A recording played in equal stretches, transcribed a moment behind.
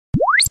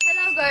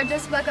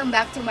gorgeous! Welcome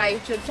back to my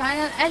YouTube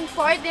channel, and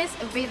for this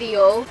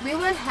video, we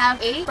will have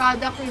a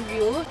product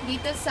review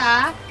dito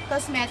sa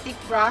cosmetic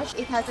brush.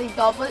 It has a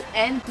double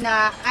end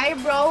na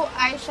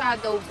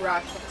eyeshadow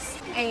brushes.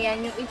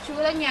 Ayan yung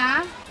itsura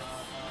niya.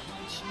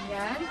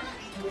 Ayan.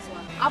 This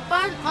one.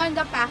 Upon on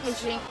the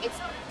packaging, it's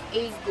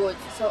a good.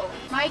 So,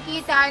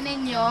 makikita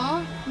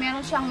ninyo,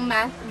 meron siyang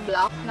matte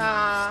block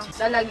na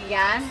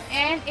lalagyan.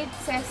 And it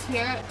says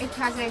here, it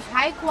has a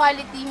high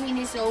quality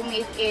Miniso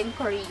made in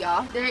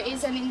Korea. There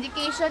is an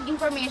indication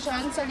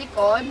information sa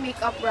likod,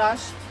 makeup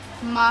brush,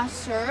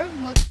 master,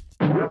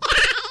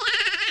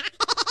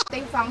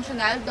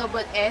 multi-functional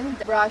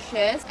double-end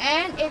brushes,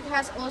 and it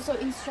has also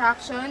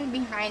instruction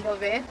behind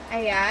of it.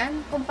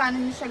 Ayan, kung paano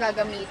nyo siya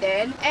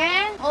gagamitin.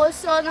 And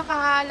also,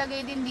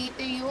 nakalagay din dito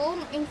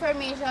yung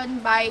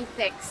information by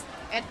text.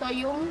 Ito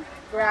yung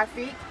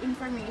graphic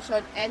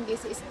information, and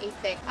this is a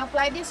text.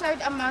 Apply the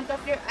desired amount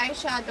of your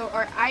eyeshadow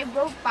or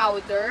eyebrow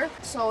powder.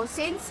 So,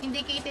 since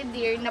indicated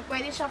here na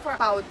pwede siya for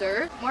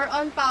powder, more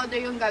on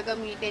powder yung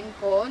gagamitin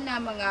ko na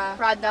mga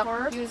product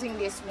for using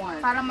this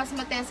one. Para mas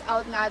matest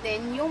out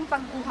natin yung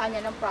pagkuha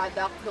niya ng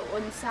product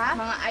doon sa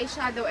mga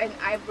eyeshadow and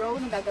eyebrow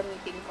na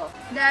gagamitin ko.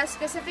 The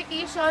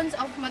specifications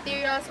of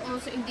materials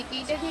also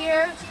indicated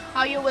here.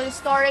 How you will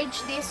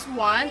storage this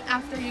one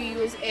after you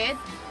use it.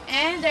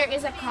 And there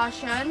is a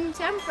caution.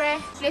 Siyempre,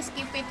 please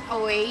keep it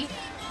away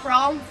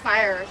from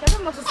fire.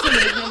 Siyempre,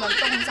 masusunod naman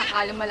ito kung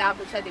sakali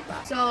malapit siya,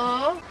 diba? So,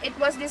 it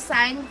was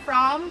designed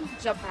from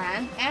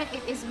Japan and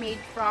it is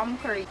made from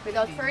Korea.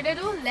 Without further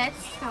ado,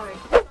 let's start.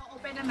 So,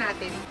 open na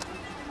natin.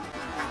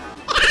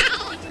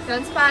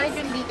 Transparent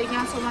yung dito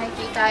niya. So,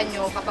 makikita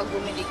nyo kapag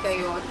bumili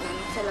kayo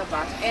sa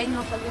labas. And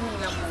yung pag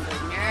inilang mo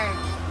ganyan.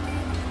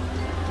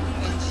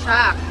 And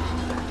shock.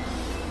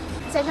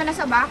 Sensya na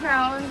sa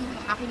background,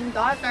 aking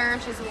daughter,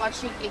 she's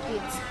watching a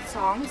kids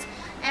songs.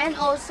 And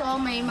also,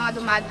 may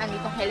mga dumadaan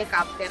ditong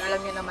helicopter. Alam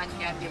niyo naman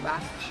yan, di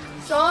ba?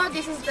 So,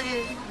 this is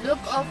the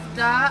look of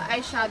the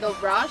eyeshadow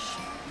brush.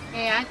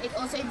 And it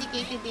also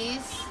indicated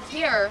this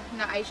here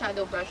na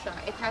eyeshadow brush siya.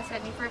 It has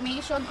an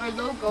information or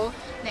logo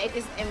na it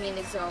is a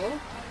Miniso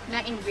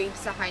na engraved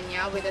sa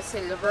kanya with a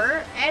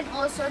silver. And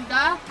also,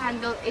 the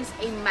handle is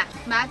a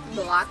matte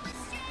black.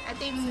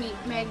 Ito yung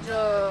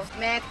medyo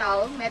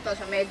metal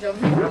siya, medyo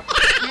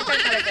metal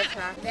talaga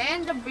siya.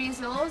 Then, the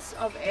bristles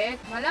of it,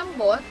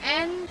 malambot.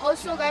 And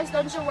also, guys,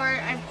 don't you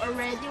worry, I've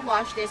already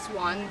washed this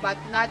one, but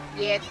not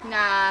yet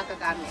na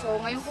gagamit.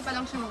 So, ngayon ko pa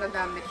lang siya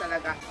magagamit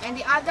talaga. And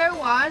the other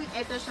one,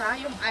 ito siya,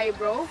 yung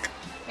eyebrow.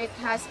 It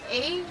has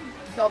a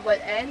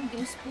double end,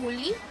 yung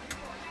spoolie.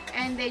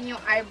 And then yung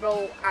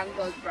eyebrow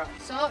angled brush.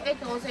 So, it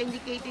also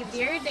indicated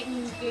here, the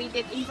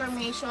indicated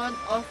information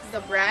of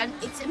the brand.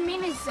 It's a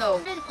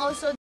Miniso. And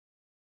also,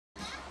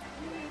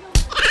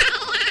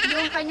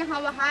 yung kanyang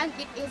hawakan,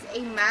 it is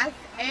a matte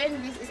and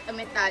this is a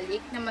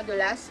metallic na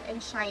madulas and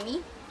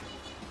shiny.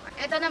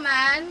 Ito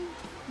naman,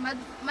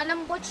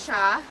 malambot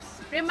siya.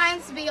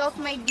 Reminds me of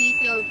my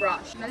detail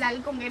brush na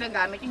lagi kong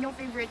ginagamit. Yun yung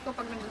favorite ko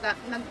pag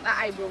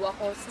nag-eyebrow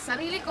ako sa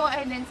sarili ko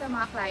and then sa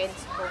mga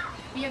clients ko.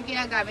 Yun yung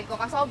ginagamit ko.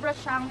 Kasi sobra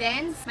siyang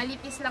dense.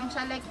 Malipis lang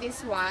siya like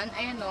this one.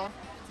 Ayan o.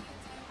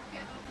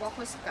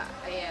 Focus ka.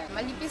 Ayan.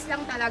 Malipis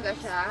lang talaga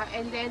siya.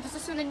 And then,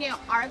 susunod niya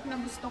yung arc na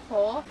gusto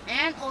ko.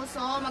 And also,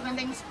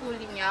 maganda yung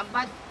spoolie niya.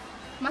 But,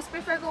 mas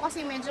prefer ko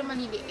kasi medyo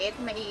maliliit,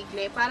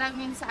 maiigli. Parang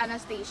yun sa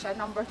Anastasia,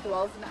 number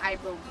 12 na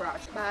eyebrow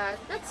brush. But,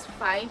 that's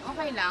fine.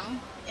 Okay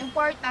lang.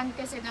 Important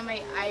kasi na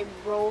may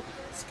eyebrow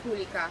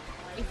spoolie ka.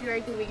 If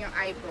you're doing your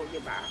eyebrow,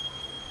 diba?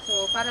 So,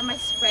 para may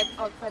spread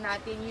out pa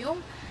natin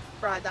yung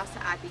product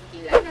sa ating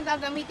kilay. Ang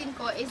gagamitin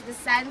ko is the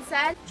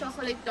Sunset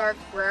Chocolate Dark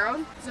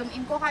Brown. Zoom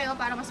in ko kayo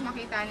para mas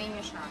makita ninyo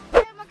siya.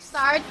 Kaya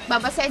mag-start,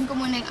 babasahin ko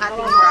muna yung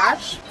ating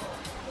brush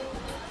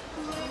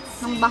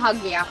ng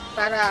bahagya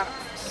para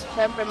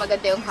syempre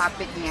maganda yung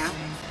hapit niya.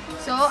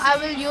 So, I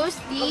will use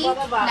the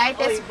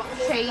lightest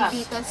shade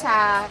dito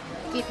sa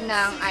kit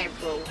ng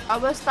eyebrow. I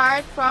will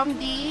start from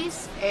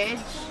this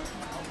edge.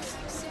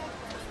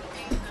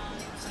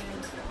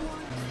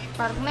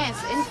 Parkness.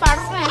 In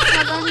parkness,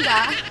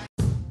 maganda.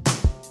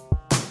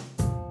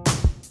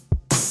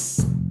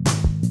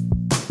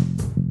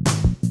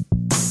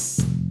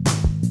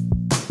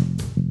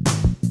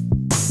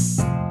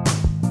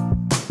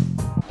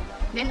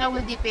 Then, I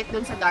will dip it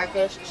dun sa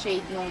darkest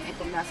shade nung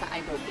itong nasa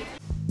eyebrow kit.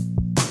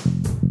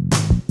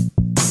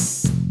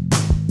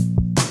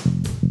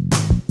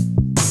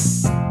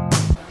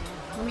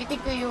 Gamitin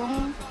ko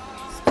yung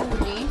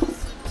spoolie.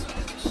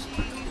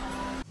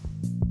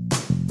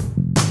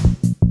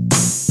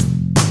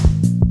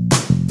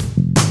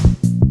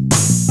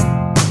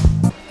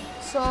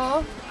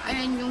 So,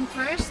 ayan yung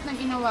first na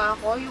ginawa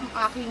ko, yung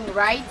aking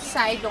right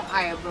side ng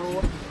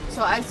eyebrow.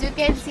 So, as you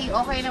can see,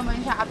 okay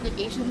naman siya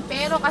application.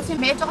 Pero kasi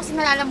medyo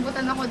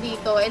nalalambutan ako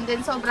dito and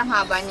then sobrang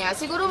haba niya.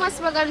 Siguro mas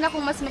maganda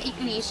kung mas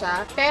maikli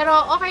siya. Pero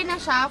okay na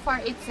siya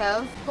for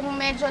itself. Kung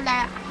medyo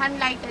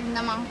highlighted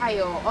naman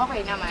kayo,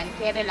 okay naman.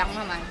 Kere lang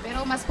naman.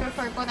 Pero mas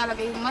prefer ko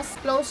talaga yung mas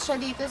close siya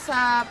dito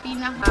sa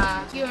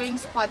pinaka-curing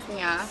spot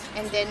niya.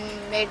 And then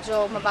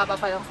medyo mababa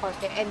pa lang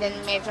konti. And then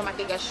medyo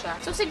matigas siya.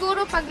 So,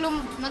 siguro pag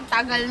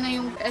nagtagal na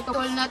yung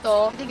alcohol na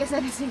to, matigas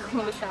na rin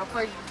siguro siya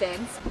for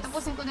dense.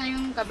 Tapusin ko na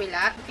yung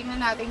kabila. Tingnan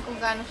natin kung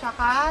gaano siya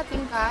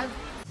katingkad.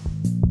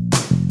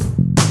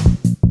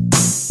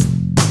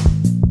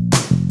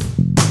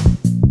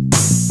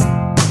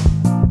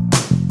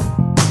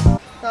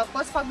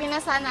 Tapos pag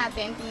binasa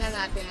natin, tingnan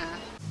natin na.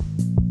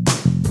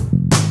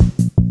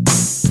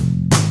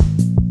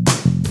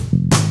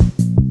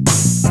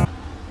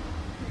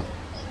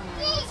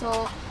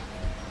 So,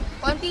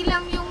 konti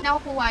lang yung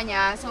nakukuha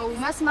niya. So,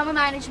 mas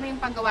mamamanage mo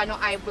yung paggawa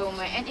ng eyebrow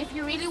mo. And if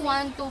you really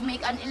want to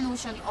make an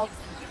illusion of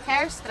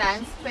hair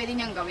strands, pwede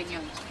niyang gawin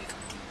yun.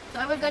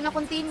 So, I will gonna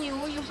continue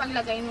yung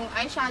paglagay ng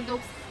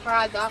eyeshadow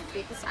product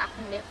dito sa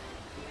aking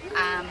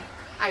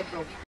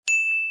eyebrow.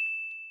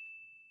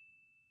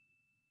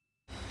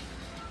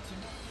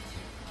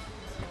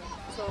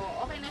 So,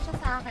 okay na siya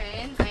sa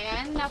akin.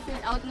 Ayan,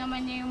 na-fill out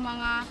naman niya yung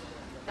mga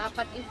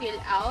dapat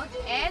i-fill out.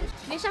 And,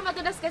 hindi siya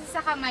madulas kasi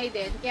sa kamay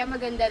din. Kaya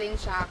maganda rin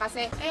siya.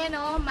 Kasi, ayan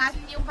o, matte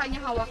yung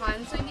kanya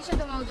hawakan. So, hindi siya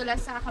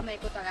dumadulas sa kamay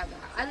ko talaga.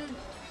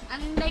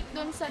 Unlike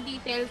dun sa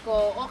detail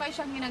ko, okay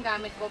siyang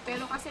ginagamit ko.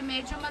 Pero kasi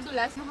medyo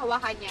madulas yung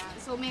hawakan niya.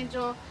 So,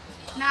 medyo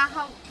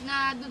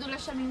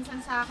nadudulas siya minsan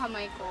sa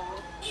kamay ko.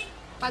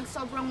 Pag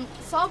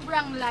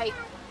sobrang light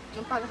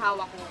yung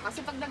paghawak ko.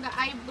 Kasi pag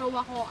nag-eyebrow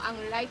ako, ang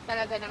light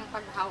talaga ng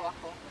paghawak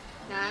ko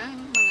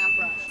ng mga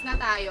brush. Na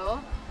tayo.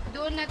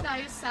 Doon na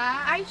tayo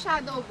sa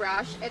eyeshadow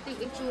brush. Ito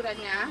yung itsura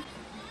niya.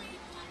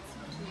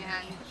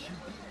 Ayan.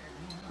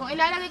 Kung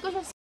ilalagay ko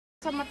siya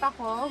sa mata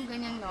ko,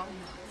 ganyan no.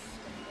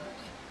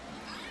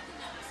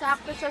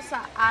 Sakto siya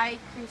sa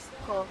eye crease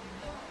ko.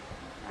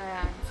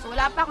 Ayan. So,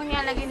 wala pa akong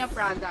nilalagay na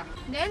product.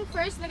 Then,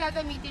 first na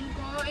gagamitin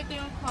ko,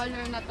 ito yung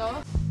color na to.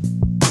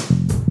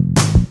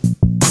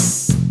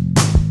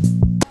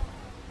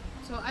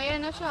 So,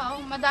 ayan na siya.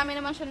 Oh. Madami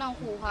naman siya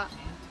nakukuha.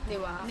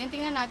 Diba? Then,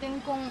 tingnan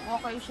natin kung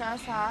okay siya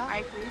sa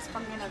eye crease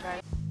pag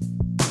nilagay.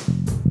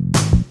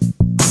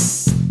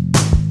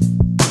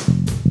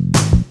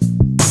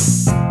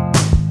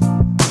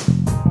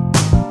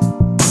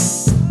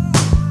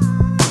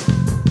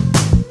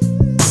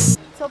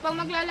 So, pag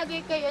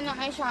maglalagay kayo ng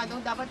eyeshadow,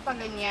 dapat pa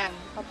ganyan,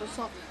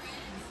 patusok,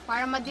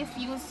 para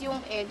ma-diffuse yung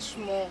edge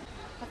mo.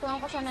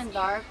 Patuwan ko siya ng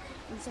dark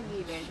sa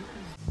gilid.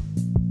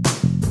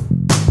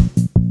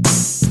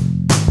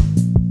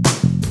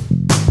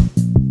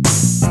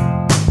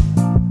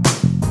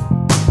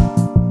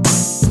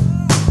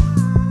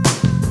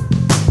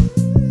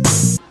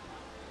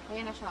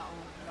 Ayan na siya, oh,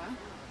 diba?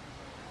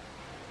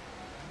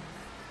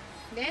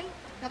 Then,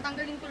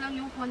 tatanggalin ko lang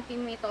yung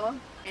konting nito,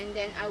 and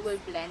then I will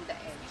blend the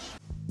edge.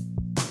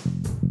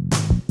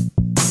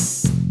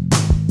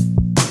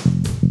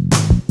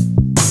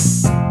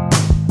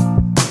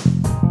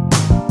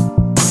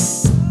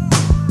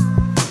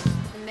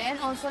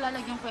 So,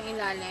 lalagyan ko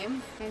yung ilalim.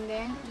 And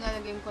then,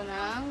 lalagyan ko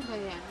ng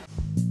ganyan.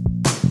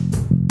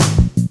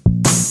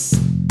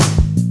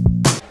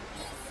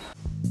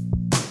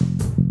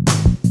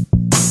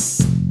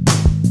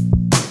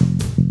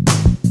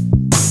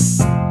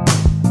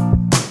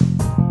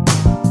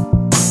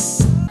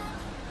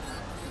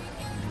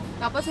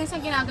 Tapos, minsan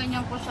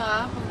ginaganyan ko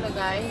siya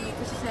paglagay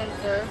dito sa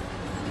center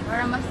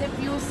para mas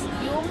diffuse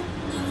yung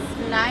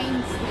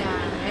lines niya.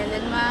 And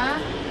then,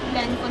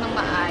 ma-blend ko ng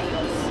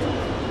maayos.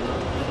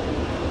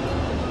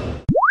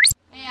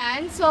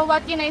 So,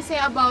 what can I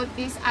say about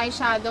this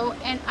eyeshadow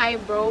and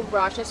eyebrow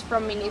brushes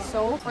from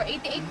Miniso? For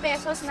 88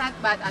 pesos, not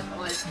bad at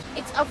all.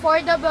 It's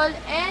affordable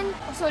and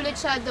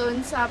sulit siya dun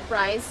sa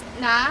price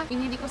na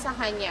binili ko sa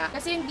kanya.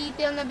 Kasi yung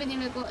detail na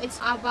binili ko, it's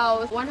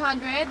about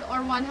 100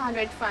 or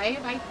 105,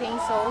 I think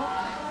so.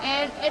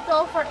 And ito,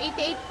 for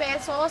 88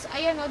 pesos,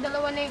 ayan o,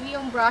 dalawa na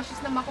yung brushes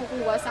na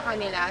makukuha sa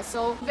kanila.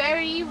 So,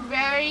 very,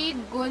 very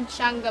good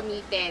siyang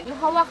gamitin. Yung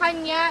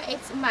hawakan niya,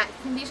 it's matte.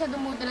 Hindi siya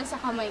dumudala sa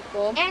kamay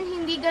ko. And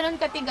hindi ganun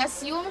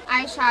katigas yung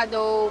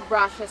eyeshadow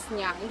brushes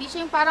niya. Hindi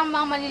siya yung parang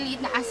mga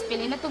maliliit na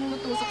aspilin na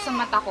tumutusok sa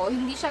mata ko.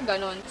 Hindi siya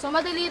ganun. So,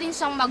 madali rin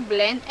siyang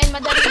mag-blend and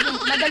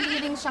madali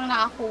rin siyang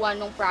nakakuha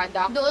ng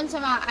product doon sa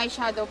mga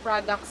eyeshadow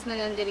products na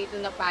nandito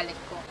na palette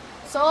ko.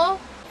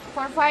 So,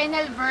 for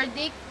final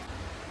verdict,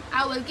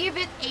 I will give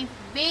it a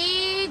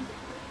big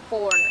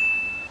 4.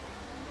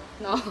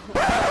 No.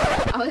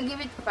 I will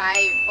give it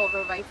 5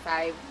 over by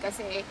 5.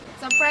 Kasi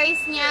sa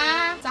price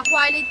niya, sa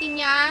quality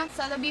niya,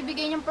 sa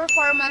nabibigay niyang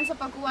performance sa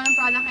pagkuha ng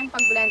product and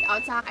pag-blend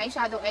out sa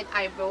eyeshadow and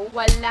eyebrow,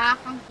 wala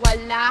kang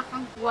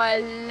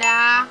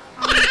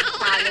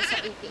talo sa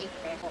 88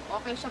 pesos.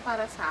 Okay siya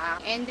para sa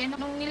akin. And then,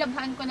 nung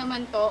nilabhan ko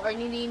naman to or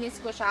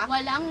nilinis ko siya,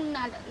 walang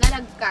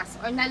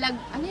nalagkas or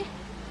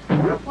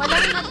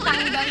walang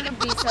nagtanggal na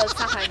bristles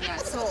sa kanya.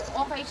 So,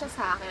 okay siya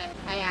sa akin.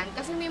 Ayan.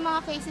 Kasi may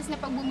mga cases na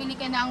pag bumili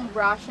ka ng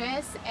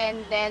brushes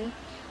and then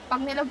pag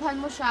nilabhan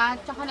mo siya,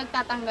 tsaka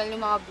nagtatanggal yung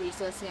mga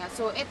bristles niya.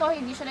 So, ito,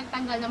 hindi siya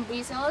nagtanggal ng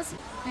bristles.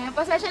 Ayan,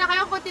 pasensya na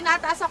kayo kung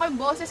tinataas ako yung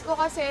boses ko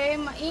kasi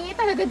maingay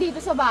talaga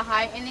dito sa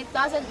bahay. And it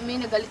doesn't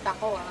mean nagalit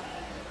ako.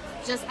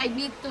 Just, I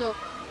need to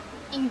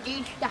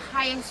engage the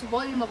highest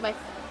volume of my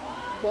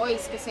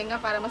voice kasi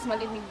nga para mas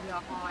malinig niyo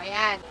ako.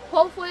 Ayan.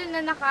 Hopefully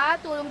na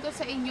nakatulong to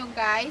sa inyo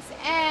guys.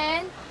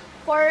 And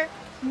for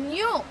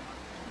new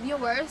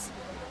viewers,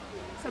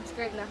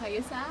 subscribe na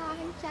kayo sa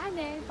aking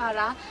channel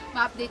para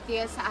ma-update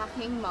kayo sa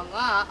aking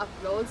mga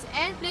uploads.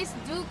 And please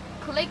do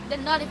click the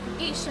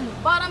notification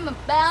button, the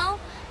bell,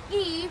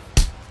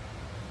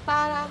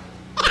 para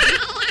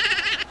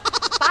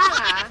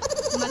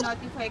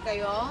ma-notify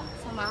kayo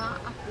sa mga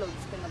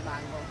uploads ko na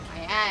bago.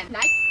 Ayan.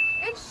 Like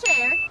and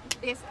share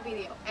this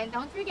video. And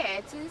don't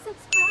forget to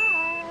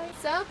subscribe.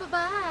 So,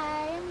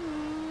 bye-bye!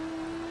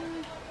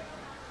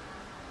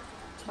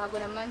 Bago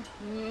naman.